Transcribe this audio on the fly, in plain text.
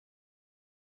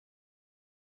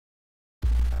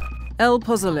El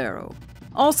Pozzolero,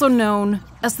 also known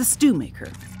as the Stew Maker.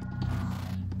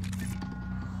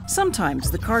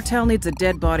 Sometimes the cartel needs a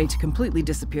dead body to completely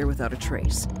disappear without a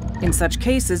trace. In such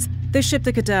cases, they ship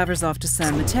the cadavers off to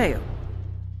San Mateo.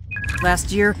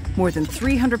 Last year, more than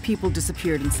 300 people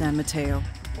disappeared in San Mateo.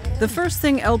 The first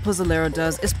thing El Pozzolero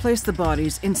does is place the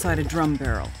bodies inside a drum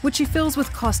barrel, which he fills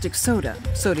with caustic soda,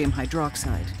 sodium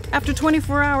hydroxide. After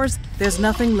 24 hours, there's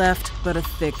nothing left but a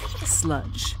thick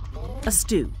sludge. A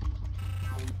stew.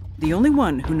 The only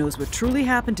one who knows what truly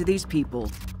happened to these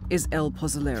people is El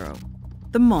Pozzolero,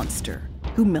 the monster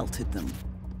who melted them.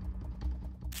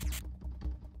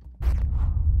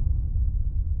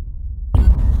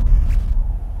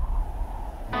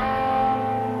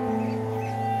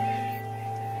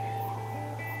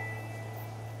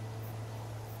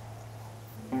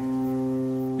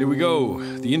 Here we go.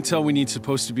 The intel we need's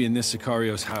supposed to be in this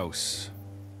Sicario's house.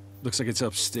 Looks like it's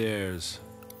upstairs.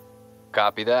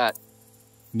 Copy that.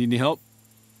 Need any help?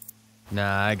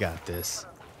 Nah, I got this.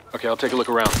 Okay, I'll take a look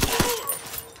around.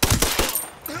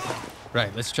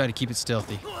 Right, let's try to keep it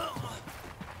stealthy.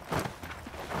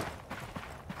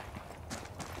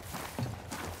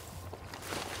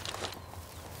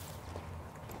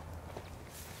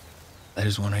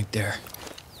 There's one right there.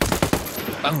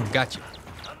 Boom, got you.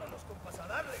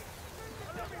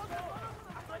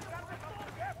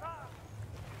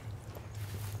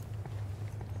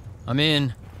 I'm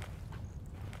in.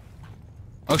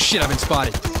 Oh shit, I've been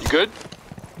spotted. You good?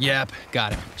 Yep,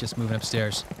 got him. Just moving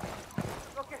upstairs.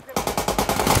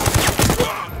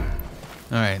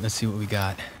 Alright, let's see what we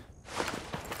got.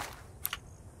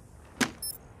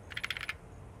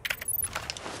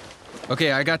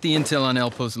 Okay, I got the intel on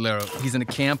El Pozzolero. He's in a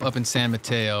camp up in San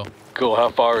Mateo. Cool, how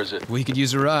far is it? We could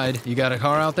use a ride. You got a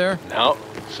car out there? No,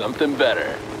 something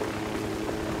better.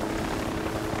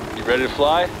 You ready to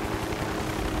fly?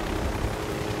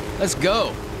 Let's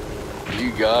go.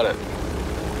 You got it.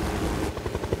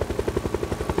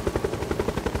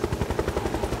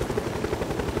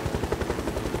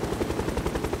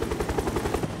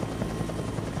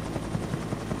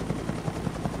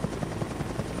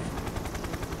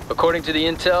 According to the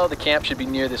intel, the camp should be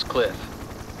near this cliff.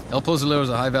 El Pozzolero's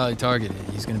a high-value target.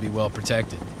 He's gonna be well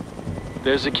protected.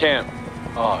 There's the camp.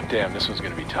 Oh, damn, this one's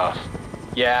gonna be tough.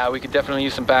 Yeah, we could definitely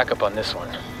use some backup on this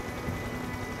one.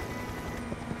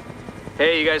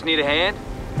 Hey, you guys need a hand?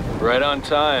 Right on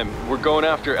time. We're going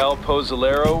after El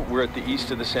Pozzolero. We're at the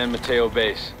east of the San Mateo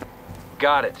base.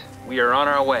 Got it. We are on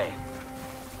our way.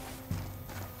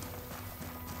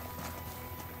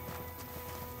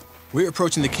 We're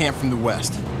approaching the camp from the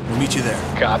west. We'll meet you there.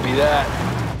 Copy that.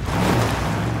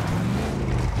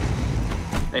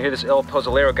 I hear this El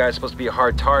Pozzolero guy is supposed to be a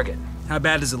hard target. How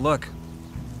bad does it look?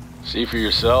 See for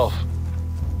yourself.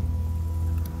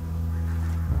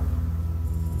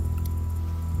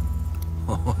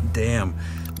 Oh, damn.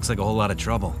 Looks like a whole lot of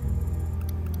trouble.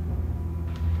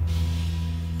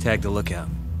 Tag the lookout.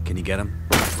 Can you get him?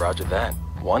 Roger that.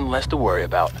 One less to worry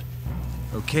about.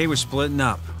 Okay, we're splitting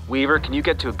up. Weaver, can you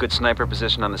get to a good sniper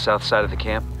position on the south side of the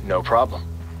camp? No problem.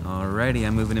 Alrighty,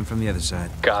 I'm moving in from the other side.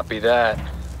 Copy that.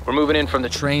 We're moving in from the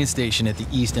Train station at the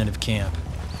east end of camp.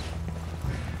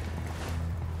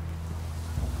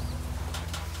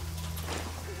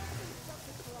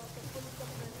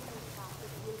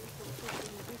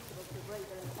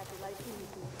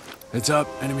 Heads up,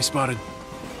 enemy spotted.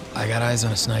 I got eyes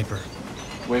on a sniper.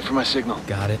 Wait for my signal.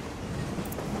 Got it.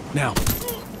 Now.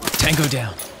 Tango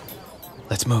down.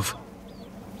 Let's move.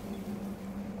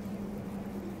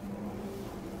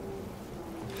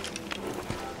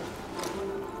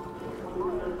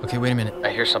 Okay, wait a minute. I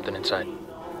hear something inside.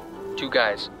 Two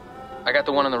guys. I got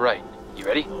the one on the right. You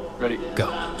ready? Ready.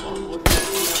 Go.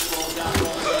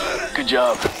 Good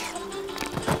job.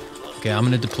 Okay, I'm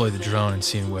gonna deploy the drone and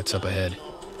see what's up ahead.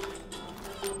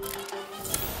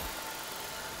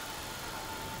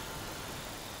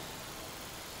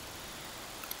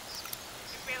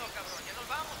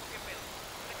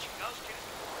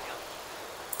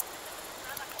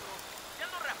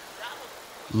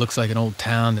 Looks like an old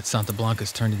town that Santa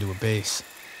Blanca's turned into a base.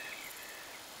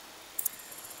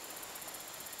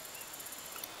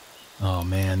 Oh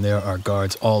man, there are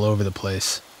guards all over the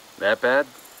place. That bad?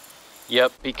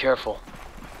 Yep, be careful.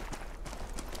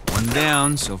 One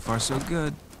down, so far so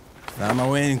good. Found my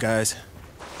way in, guys.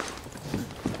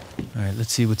 All right,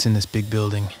 let's see what's in this big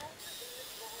building.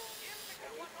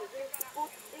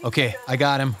 Okay, I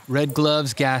got him. Red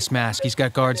gloves, gas mask. He's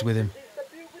got guards with him.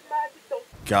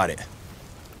 Got it.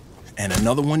 And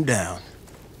another one down.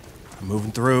 I'm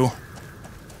moving through.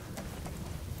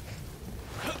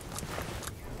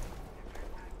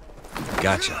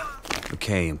 Gotcha.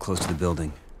 Okay, I'm close to the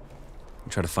building.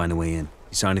 and try to find a way in.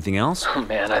 You saw anything else? Oh,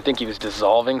 man, I think he was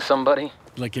dissolving somebody.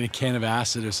 Like in a can of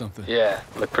acid or something. Yeah,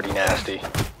 looked pretty nasty.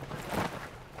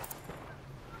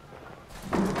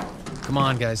 Come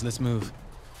on, guys, let's move.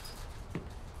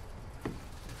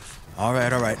 All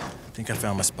right, all right. I think I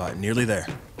found my spot. Nearly there.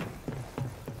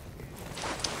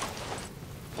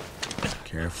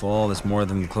 Careful, there's more of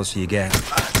them the closer you get.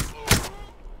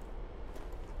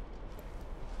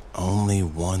 Only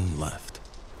one left.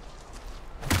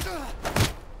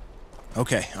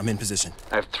 Okay, I'm in position.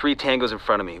 I have 3 tangos in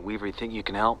front of me. Weaver, you think you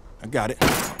can help? I got it.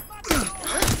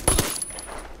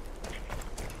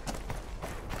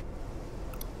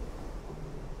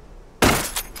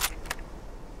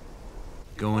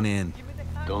 Going in.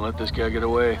 Don't let this guy get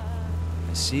away.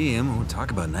 I see him. We'll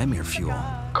talk about nightmare fuel.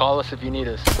 Call us if you need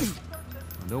us.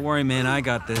 Don't worry, man. I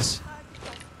got this.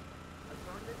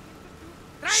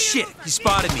 Shit! He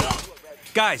spotted me.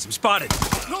 Guys, I'm spotted.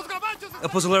 El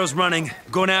Pozzolero's running.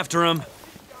 I'm going after him.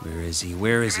 Where is he?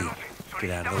 Where is he? Get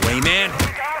out of the way, man.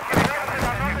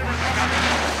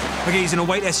 Okay, he's in a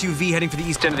white SUV heading for the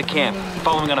east end of the camp.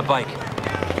 Following on a bike.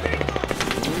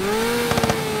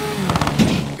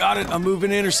 Got it. I'm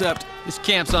moving to intercept. This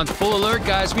camp's on full alert,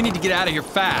 guys. We need to get out of here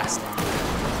fast.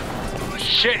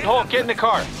 Shit, Hulk, get in the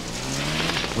car.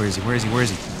 Where is he? Where is he? Where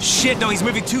is he? Shit, no, he's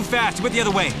moving too fast. He went the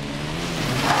other way.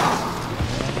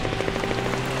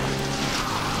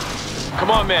 Come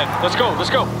on, man. Let's go, let's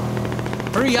go.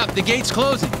 Hurry up, the gate's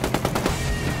closing.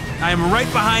 I am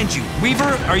right behind you.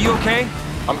 Weaver, are you okay?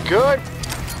 I'm good.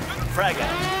 Frag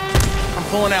out. I'm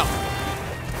pulling out.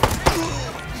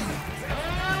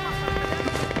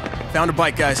 Found a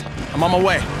bike, guys. I'm on my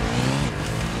way.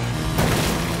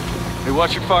 Hey,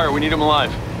 watch your fire. We need him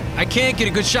alive. I can't get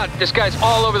a good shot. This guy's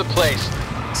all over the place.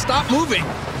 Stop moving.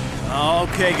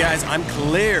 Okay, guys, I'm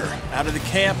clear. Out of the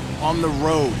camp, on the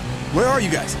road. Where are you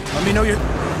guys? Let me know you're...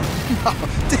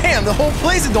 Damn, the whole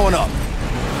place is going up.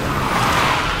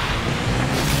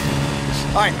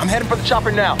 All right, I'm heading for the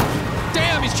chopper now.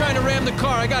 Damn, he's trying to ram the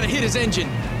car. I gotta hit his engine.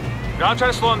 No, I'm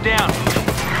trying to slow him down.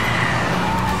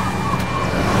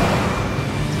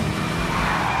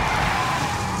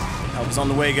 Help is on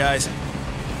the way, guys.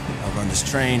 I'll run this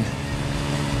train.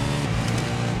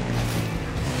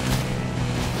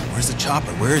 Where's the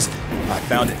chopper? Where is it? I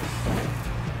found it.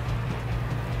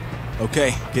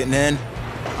 Okay, getting in.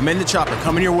 I'm in the chopper,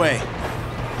 coming your way.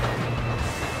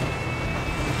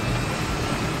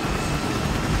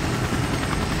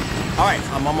 All right,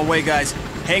 I'm on my way, guys.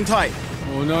 Hang tight.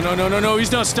 Oh, no, no, no, no, no.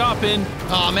 He's not stopping.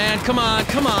 Oh man, come on,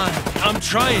 come on. I'm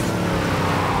trying.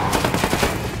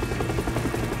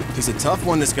 He's a tough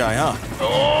one, this guy, huh?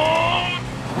 Oh,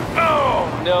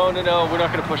 no, no, no. We're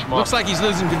not gonna push him off. Looks like he's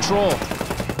losing control.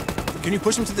 Can you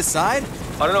push him to the side?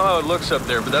 I don't know how it looks up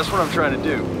there, but that's what I'm trying to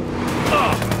do.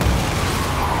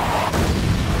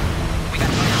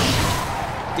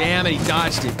 Damn it, he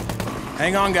dodged it.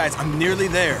 Hang on, guys. I'm nearly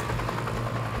there.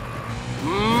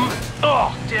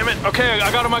 Oh, damn it. Okay,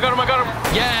 I got him, I got him, I got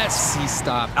him. Yes, he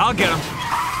stopped. I'll get him.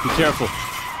 Be careful.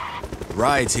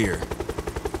 Ride's here.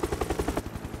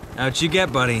 Out you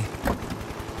get, buddy.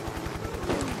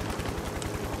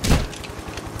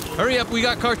 Hurry up, we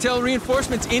got cartel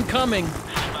reinforcements incoming.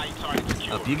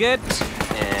 Up you get,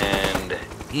 and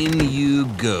in you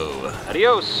go.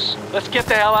 Adios. Let's get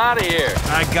the hell out of here.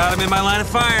 I got him in my line of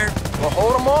fire. Well,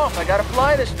 hold him off. I gotta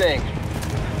fly this thing.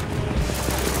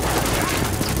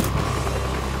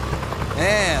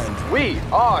 And We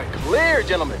are clear,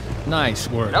 gentlemen. Nice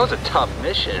work. That was a tough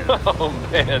mission. Oh,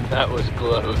 man, that was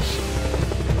close.